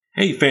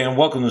Hey fam,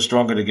 welcome to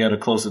Stronger Together,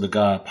 Closer to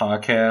God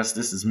podcast.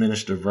 This is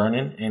Minister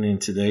Vernon, and in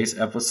today's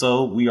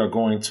episode, we are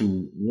going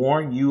to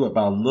warn you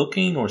about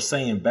looking or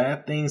saying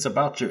bad things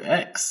about your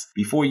ex.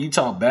 Before you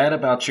talk bad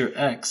about your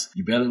ex,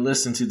 you better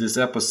listen to this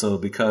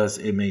episode because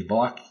it may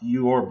block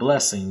your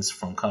blessings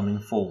from coming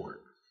forward.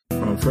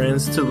 From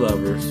friends to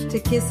lovers,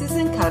 to kisses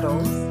and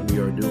cuddles, we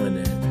are doing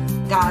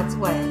it God's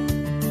way.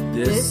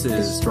 This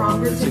is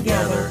Stronger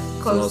Together,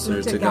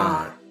 Closer to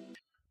God.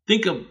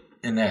 Think of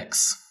an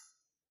ex.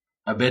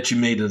 I bet you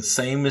made the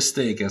same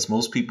mistake as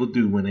most people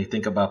do when they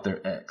think about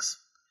their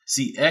ex.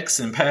 See, ex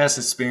and past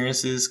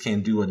experiences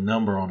can do a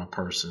number on a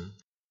person.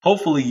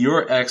 Hopefully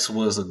your ex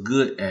was a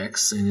good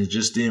ex and it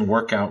just didn't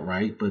work out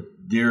right, but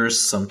there's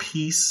some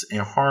peace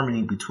and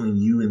harmony between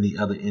you and the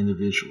other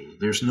individual.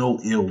 There's no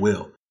ill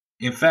will.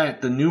 In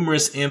fact, the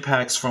numerous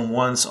impacts from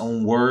one's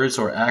own words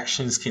or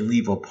actions can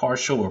leave a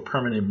partial or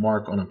permanent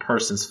mark on a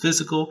person's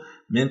physical,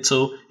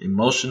 mental,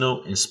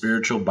 emotional, and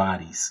spiritual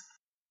bodies.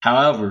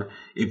 However,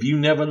 if you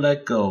never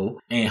let go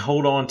and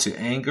hold on to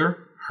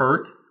anger,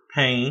 hurt,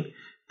 pain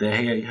that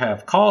they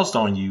have caused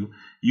on you,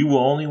 you will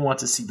only want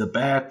to see the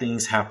bad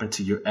things happen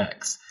to your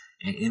ex.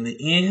 And in the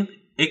end,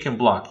 it can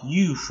block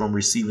you from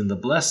receiving the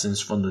blessings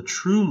from the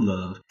true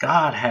love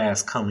God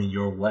has coming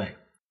your way.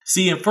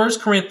 See, in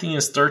 1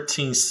 Corinthians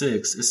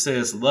 13:6, it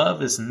says,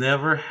 "Love is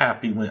never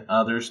happy when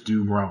others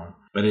do wrong,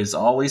 but is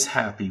always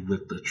happy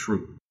with the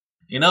truth."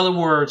 In other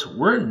words,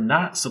 we're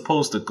not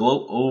supposed to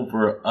gloat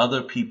over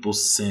other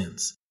people's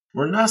sins.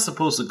 We're not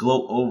supposed to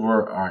gloat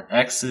over our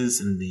exes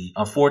and the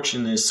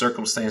unfortunate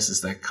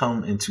circumstances that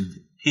come into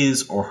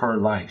his or her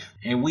life.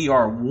 And we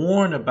are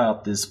warned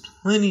about this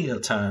plenty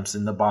of times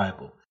in the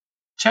Bible.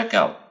 Check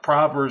out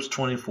Proverbs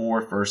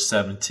 24, verse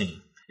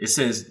 17. It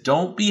says,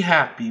 "Don't be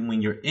happy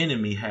when your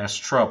enemy has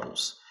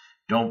troubles.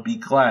 Don't be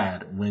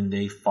glad when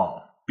they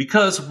fall."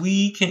 Because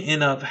we can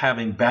end up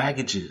having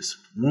baggages,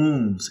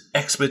 wounds,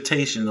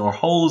 expectations, or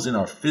holes in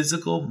our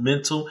physical,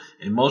 mental,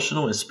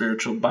 emotional, and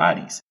spiritual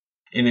bodies.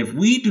 And if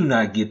we do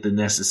not get the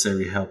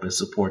necessary help and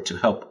support to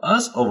help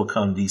us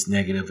overcome these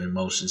negative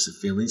emotions and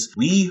feelings,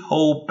 we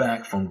hold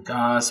back from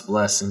God's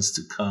blessings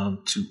to come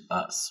to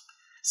us.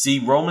 See,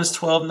 Romans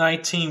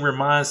 12:19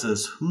 reminds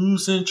us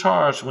who's in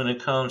charge when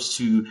it comes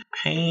to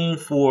paying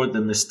for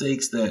the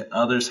mistakes that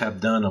others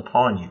have done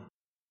upon you.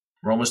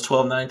 Romans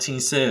 12:19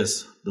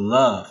 says,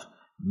 "Beloved,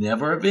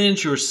 never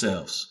avenge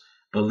yourselves,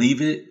 but leave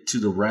it to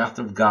the wrath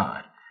of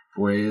God.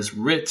 For it is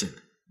written,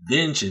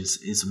 'Vengeance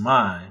is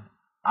mine,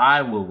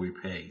 I will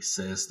repay,'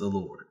 says the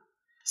Lord."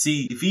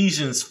 See,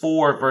 Ephesians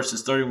 4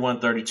 verses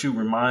 31-32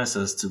 reminds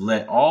us to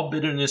let all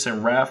bitterness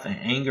and wrath and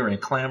anger and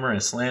clamor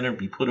and slander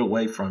be put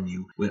away from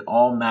you with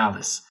all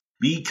malice.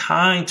 Be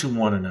kind to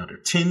one another,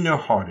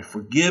 tender-hearted,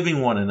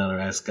 forgiving one another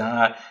as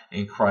God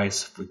and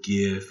Christ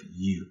forgive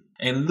you.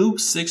 And Luke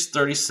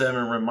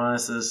 6:37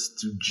 reminds us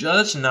to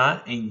judge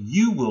not, and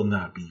you will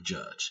not be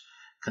judged.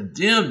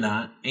 Condemn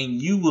not, and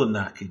you will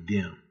not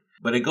condemn.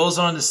 But it goes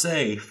on to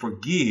say,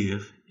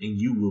 forgive, and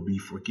you will be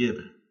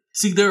forgiven.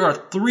 See, there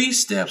are 3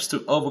 steps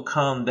to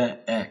overcome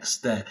that ex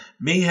that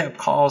may have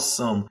caused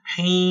some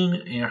pain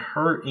and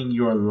hurt in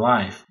your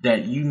life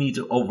that you need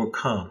to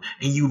overcome.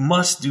 And you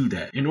must do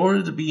that. In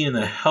order to be in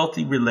a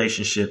healthy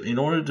relationship, in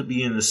order to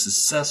be in a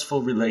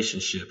successful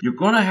relationship, you're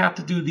going to have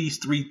to do these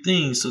 3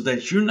 things so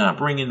that you're not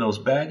bringing those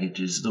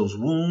baggages, those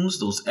wounds,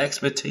 those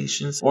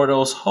expectations, or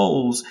those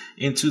holes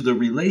into the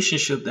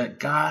relationship that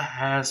God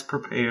has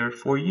prepared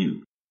for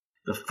you.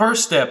 The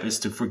first step is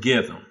to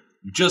forgive them.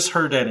 You just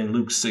heard that in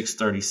Luke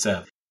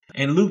 6:37.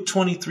 And Luke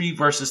 23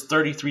 verses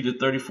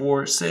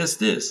 33-34 says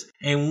this,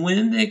 "And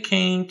when they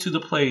came to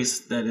the place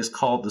that is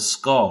called the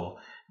skull,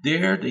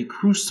 there they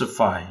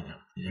crucified him."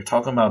 They're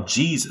talking about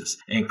Jesus,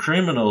 and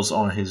criminals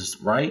on his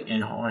right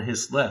and on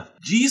his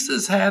left.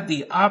 Jesus had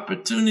the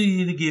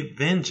opportunity to get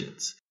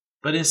vengeance.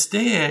 But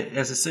instead,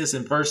 as it says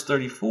in verse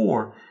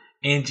 34,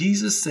 "And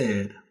Jesus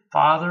said,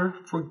 'Father,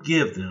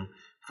 forgive them,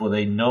 for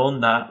they know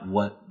not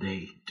what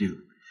they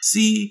do.'"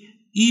 See,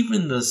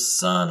 even the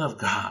Son of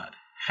God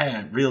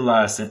had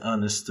realized and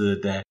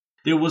understood that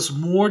there was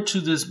more to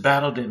this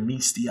battle than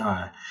meets the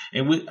eye.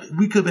 And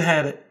we could have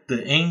had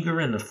the anger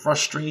and the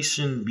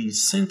frustration be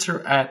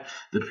centered at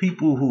the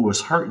people who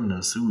was hurting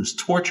us, who was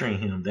torturing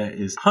him, that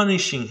is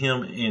punishing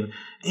him, an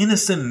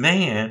innocent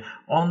man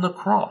on the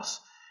cross.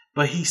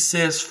 But he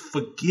says,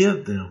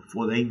 forgive them,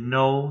 for they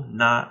know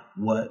not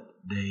what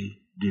they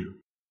do.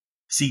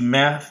 See,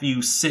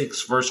 Matthew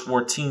 6 verse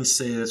 14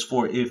 says,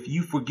 "For if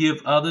you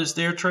forgive others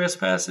their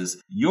trespasses,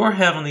 your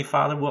heavenly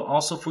Father will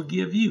also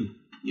forgive you."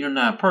 You're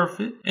not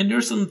perfect. And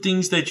there's some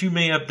things that you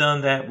may have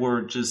done that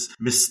were just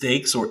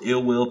mistakes or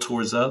ill will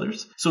towards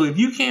others. So if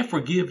you can't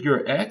forgive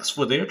your ex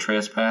for their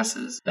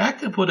trespasses, that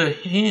could put a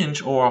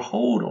hinge or a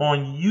hold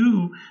on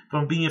you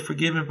from being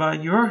forgiven by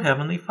your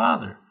heavenly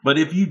Father. But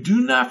if you do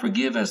not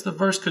forgive, as the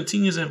verse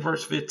continues in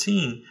verse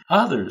 15,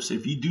 others,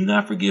 if you do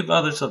not forgive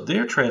others of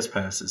their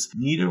trespasses,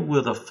 neither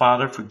will the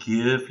Father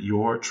forgive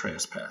your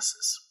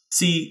trespasses.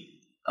 See,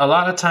 a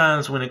lot of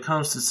times when it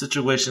comes to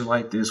situations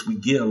like this, we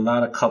get a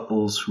lot of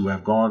couples who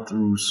have gone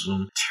through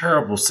some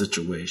terrible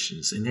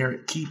situations and they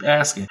keep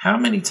asking, how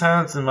many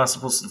times am I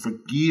supposed to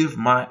forgive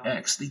my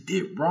ex? They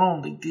did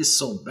wrong. They did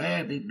so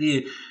bad.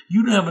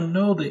 You never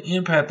know the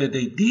impact that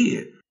they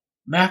did.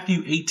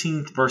 Matthew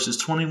 18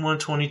 verses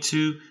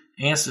 21-22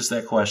 answers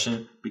that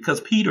question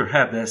because Peter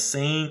had that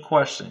same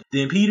question.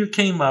 Then Peter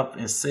came up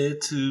and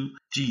said to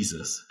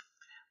Jesus,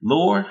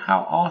 Lord,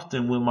 how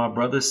often will my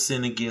brother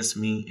sin against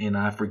me and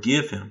I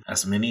forgive him?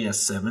 As many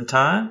as 7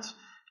 times?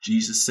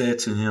 Jesus said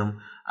to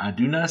him, I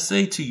do not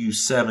say to you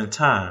 7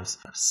 times,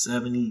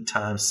 70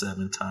 times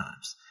 7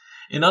 times.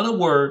 In other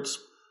words,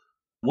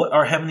 what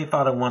our Heavenly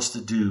Father wants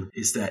to do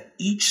is that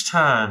each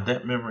time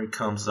that memory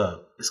comes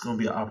up, it's going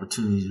to be an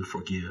opportunity to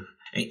forgive.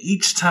 And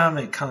each time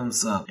it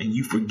comes up and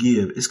you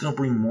forgive, it's going to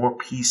bring more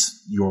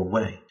peace your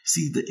way.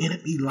 See, the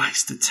enemy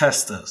likes to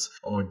test us.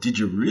 Or did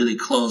you really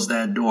close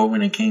that door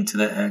when it came to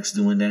that ex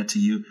doing that to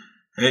you?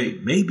 Hey,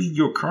 maybe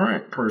your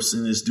current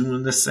person is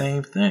doing the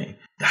same thing.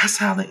 That's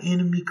how the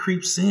enemy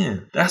creeps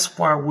in. That's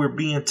why we're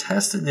being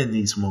tested in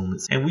these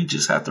moments. And we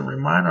just have to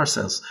remind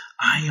ourselves,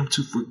 I am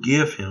to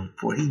forgive him,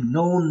 for he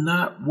know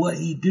not what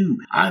he do.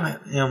 I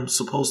am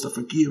supposed to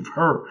forgive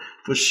her,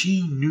 for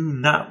she knew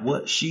not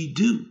what she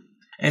do.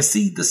 And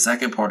see, the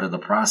second part of the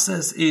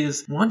process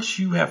is once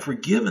you have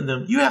forgiven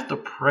them, you have to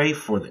pray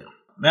for them.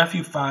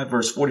 Matthew 5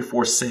 verse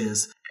 44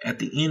 says, at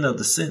the end of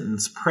the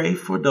sentence, pray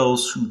for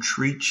those who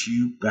treat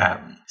you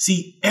badly.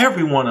 See,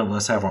 every one of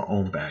us have our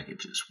own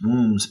baggages,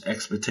 wounds,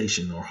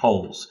 expectations, or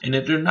holes. And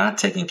if they're not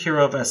taken care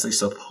of as they're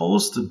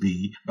supposed to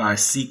be by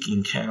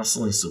seeking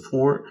counseling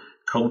support,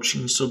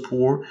 coaching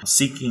support,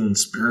 seeking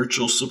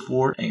spiritual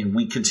support, and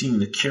we continue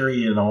to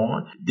carry it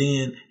on,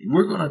 then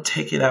we're going to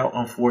take it out,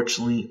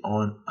 unfortunately,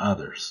 on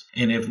others.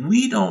 And if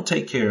we don't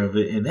take care of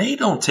it and they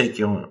don't take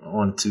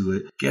onto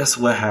it, guess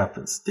what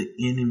happens? The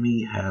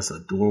enemy has a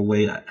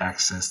doorway of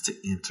access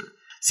to enter.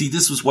 See,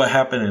 this was what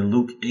happened in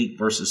Luke 8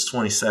 verses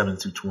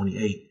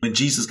 27-28. When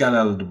Jesus got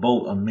out of the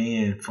boat, a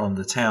man from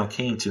the town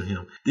came to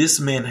him. This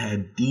man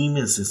had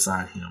demons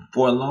inside him.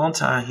 For a long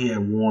time, he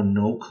had worn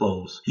no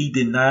clothes. He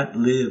did not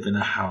live in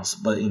a house,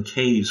 but in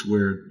caves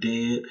where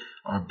dead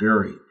are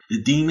buried.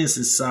 The demons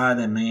inside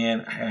the man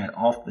had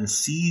often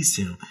seized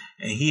him,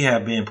 and he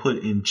had been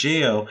put in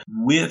jail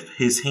with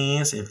his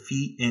hands and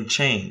feet in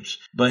chains.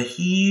 But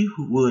he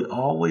would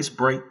always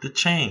break the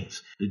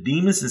chains. The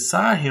demons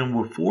inside him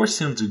would force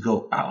him to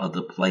go out of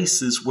the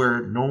places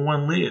where no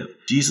one lived.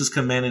 Jesus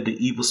commanded the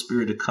evil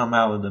spirit to come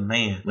out of the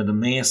man. When the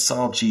man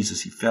saw Jesus,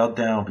 he fell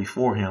down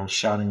before him,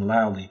 shouting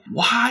loudly,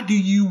 "Why do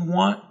you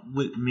want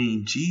with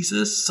me,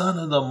 Jesus, Son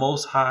of the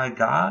Most High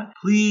God?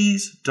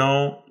 Please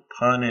don't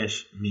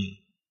punish me."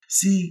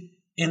 See,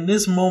 in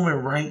this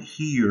moment right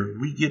here,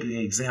 we get an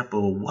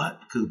example of what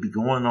could be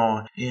going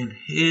on in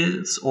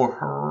his or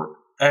her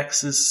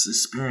ex's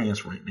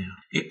experience right now.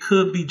 It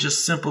could be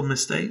just simple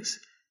mistakes,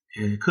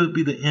 and it could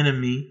be the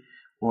enemy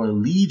or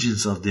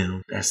legions of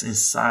them that's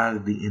inside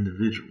of the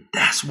individual.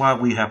 That's why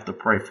we have to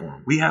pray for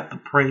them. We have to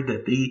pray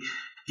that they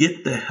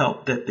get the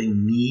help that they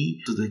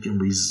need so they can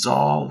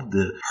resolve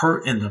the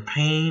hurt and the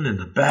pain and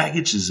the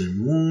baggages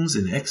and wounds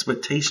and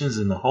expectations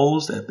and the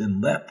holes that have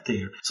been left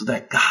there so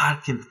that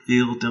God can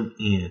fill them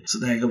in, so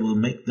that it will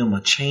make them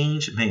a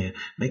changed man,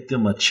 make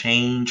them a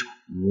changed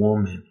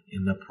woman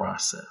in the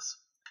process.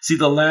 See,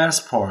 the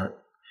last part,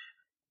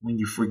 when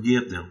you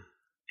forgive them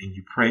and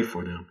you pray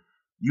for them,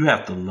 you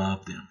have to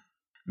love them.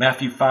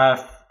 Matthew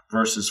 5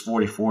 verses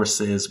 44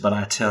 says, "But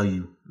I tell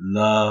you,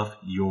 love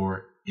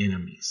your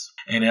enemies."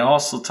 And it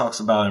also talks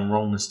about in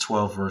Romans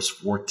 12 verse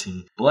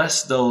 14,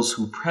 "Bless those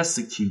who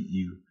persecute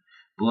you,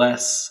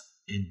 bless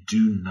and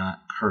do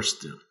not curse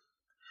them."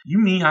 You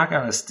mean I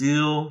gotta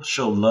still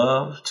show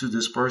love to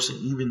this person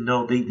even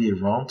though they did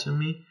wrong to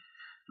me?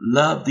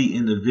 Love the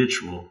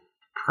individual.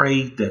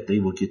 Pray that they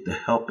will get the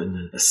help and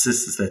the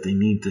assistance that they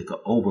need to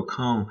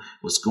overcome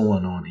what's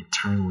going on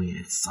internally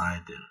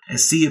inside them. And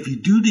see, if you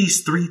do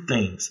these 3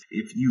 things,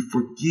 if you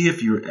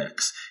forgive your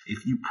ex,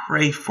 if you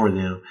pray for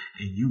them,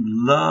 and you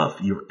love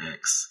your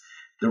ex,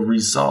 the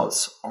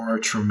results are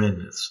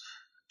tremendous.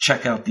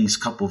 Check out these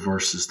couple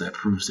verses that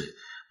proves it.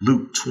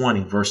 Luke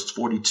 20 verse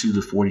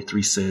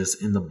 42-43 says,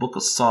 in the book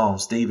of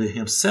Psalms, David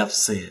himself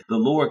said, "The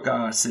Lord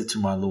God said to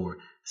my Lord,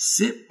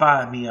 sit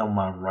by me on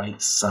my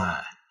right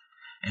side,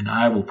 and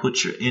I will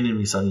put your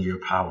enemies under your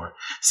power."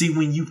 See,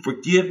 when you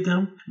forgive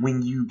them,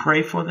 when you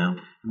pray for them,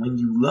 when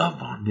you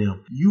love on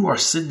them, you are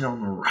sitting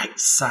on the right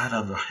side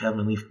of the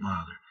Heavenly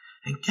Father.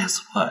 And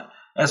guess what?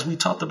 As we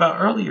talked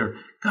about earlier,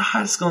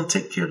 God's going to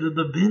take care of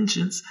the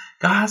vengeance.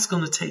 God's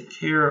going to take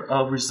care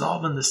of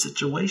resolving the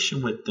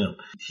situation with them.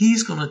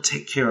 He's going to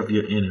take care of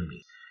your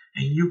enemies.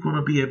 And you're going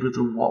to be able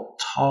to walk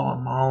tall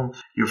among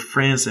your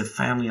friends and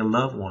family and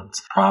loved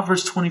ones.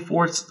 Proverbs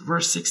 24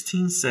 verse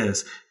 16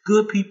 says,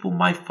 "Good people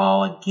might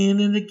fall again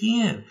and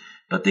again,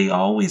 but they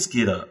always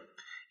get up.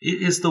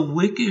 It is the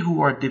wicked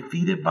who are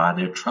defeated by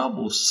their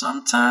troubles.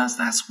 Sometimes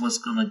that's what's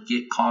going to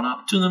get caught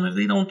up to them if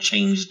they don't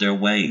change their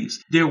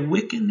ways. Their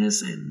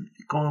wickedness is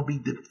going to be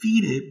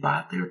defeated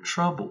by their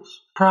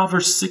troubles.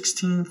 Proverbs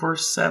 16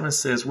 verse 7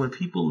 says, when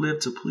people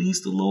live to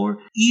please the Lord,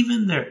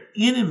 even their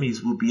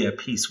enemies will be at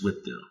peace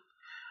with them.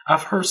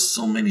 I've heard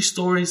so many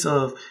stories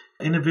of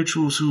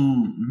individuals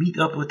who meet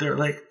up with their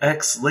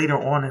ex later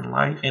on in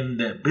life, and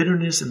that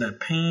bitterness and that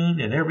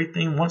pain and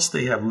everything, once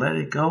they have let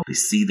it go, they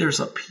see there's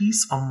a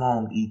peace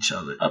among each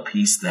other, a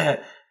peace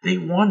that they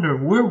wonder,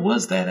 where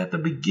was that at the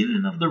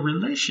beginning of the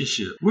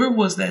relationship? Where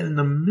was that in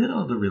the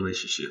middle of the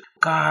relationship?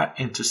 God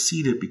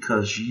interceded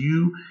because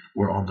you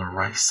were on the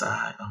right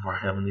side of our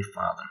Heavenly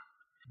Father.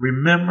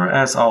 Remember,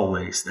 as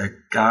always,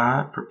 that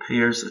God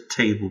prepares a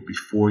table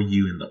before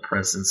you in the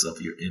presence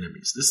of your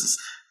enemies. This is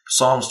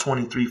Psalms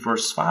 23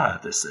 verse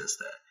 5 that says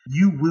that.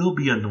 You will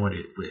be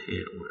anointed with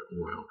head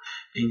oil,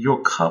 and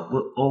your cup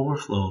will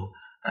overflow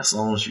as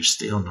long as you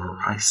stay on the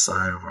right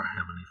side of our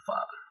Heavenly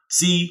Father.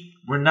 See,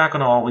 we're not going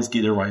to always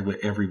get it right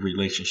with every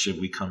relationship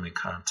we come in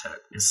contact.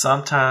 And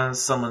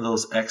sometimes some of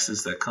those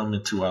exes that come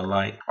into our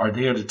life are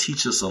there to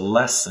teach us a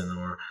lesson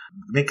or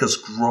make us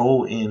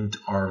grow in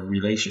our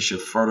relationship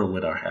further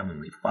with our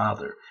Heavenly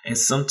Father. And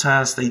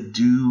sometimes they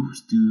do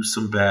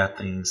some bad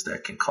things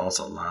that can cause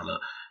a lot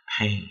of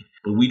pain.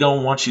 But we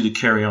don't want you to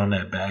carry on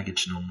that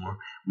baggage no more.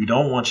 We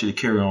don't want you to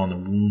carry on the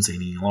wounds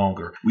any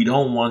longer. We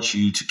don't want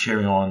you to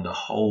carry on the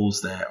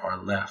holes that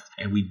are left.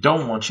 And we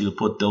don't want you to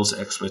put those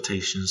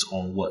expectations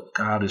on what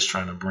God is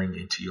trying to bring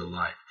into your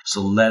life.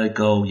 So let it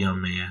go,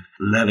 young man.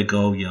 Let it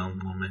go,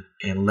 young woman.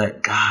 And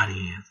let God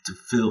in to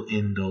fill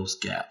in those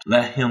gaps.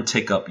 Let Him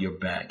take up your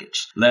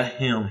baggage. Let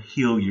Him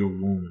heal your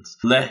wounds.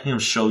 Let Him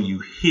show you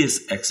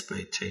His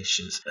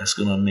expectations that's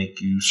going to make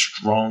you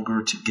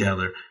stronger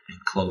together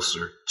and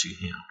closer to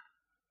Him.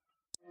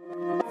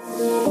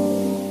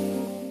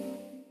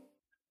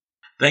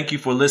 Thank you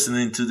for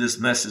listening to this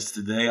message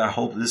today. I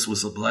hope this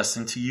was a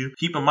blessing to you.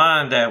 Keep in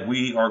mind that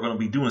we are going to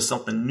be doing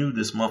something new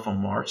this month of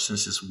March,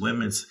 since it's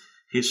Women's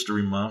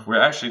History Month. We're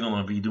actually going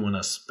to be doing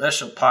a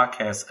special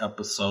podcast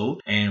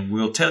episode, and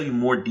we'll tell you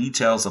more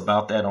details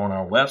about that on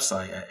our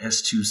website at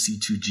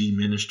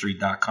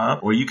s2c2gministry.com,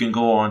 or you can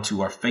go on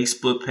to our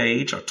Facebook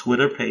page, our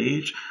Twitter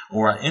page,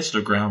 or our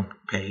Instagram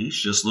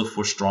page. Just look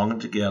for Stronger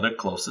Together,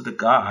 Closer to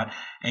God,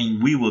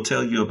 and we will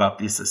tell you about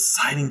this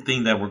exciting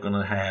thing that we're going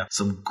to have.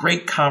 Some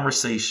great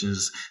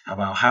conversations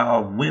about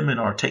how women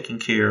are taking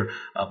care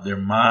of their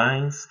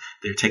minds,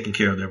 they're taking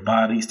care of their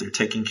bodies, they're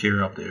taking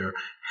care of their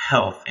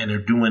health, and they're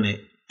doing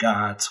it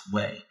God's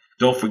way.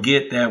 Don't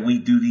forget that we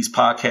do these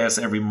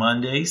podcasts every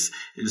Mondays.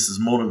 This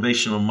is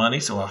Motivational Money,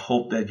 so I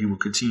hope that you will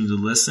continue to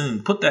listen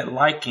and put that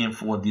like in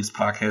for these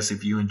podcasts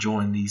if you're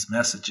enjoying these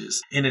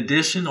messages. In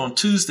addition, on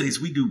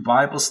Tuesdays, we do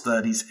Bible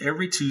studies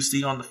every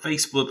Tuesday on the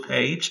Facebook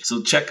page,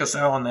 so check us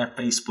out on that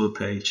Facebook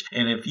page.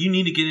 And if you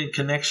need to get in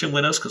connection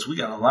with us, because we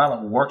got a lot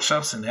of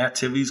workshops and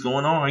activities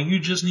going on, or you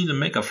just need to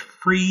make a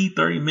free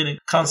 30-minute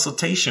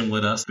consultation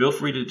with us, feel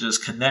free to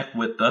just connect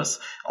with us.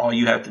 All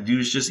you have to do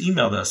is just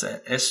email us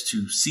at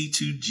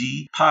s2c2gpodcast.com.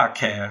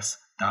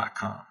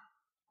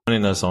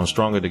 Joining us on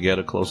Stronger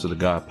Together, Closer to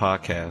God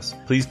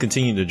podcast. Please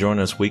continue to join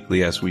us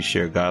weekly as we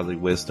share godly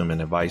wisdom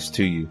and advice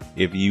to you.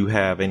 If you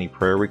have any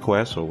prayer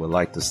requests or would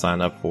like to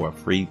sign up for a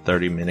free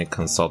 30-minute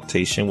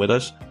consultation with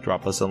us,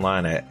 drop us a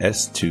line at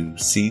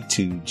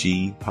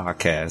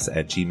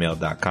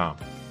s2c2gpodcast@gmail.com.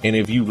 And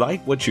if you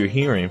like what you're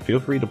hearing, feel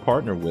free to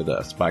partner with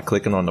us by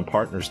clicking on the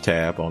Partners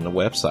tab on the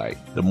website.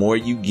 The more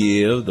you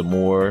give, the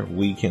more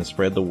we can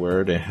spread the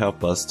word and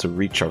help us to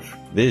reach our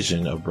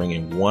vision of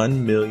bringing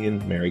 1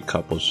 million married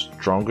couples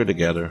stronger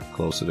together,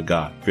 closer to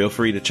God. Feel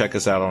free to check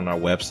us out on our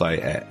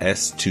website at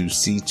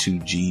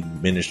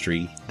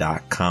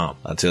s2c2gministry.com.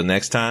 Until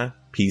next time,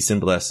 peace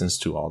and blessings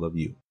to all of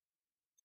you.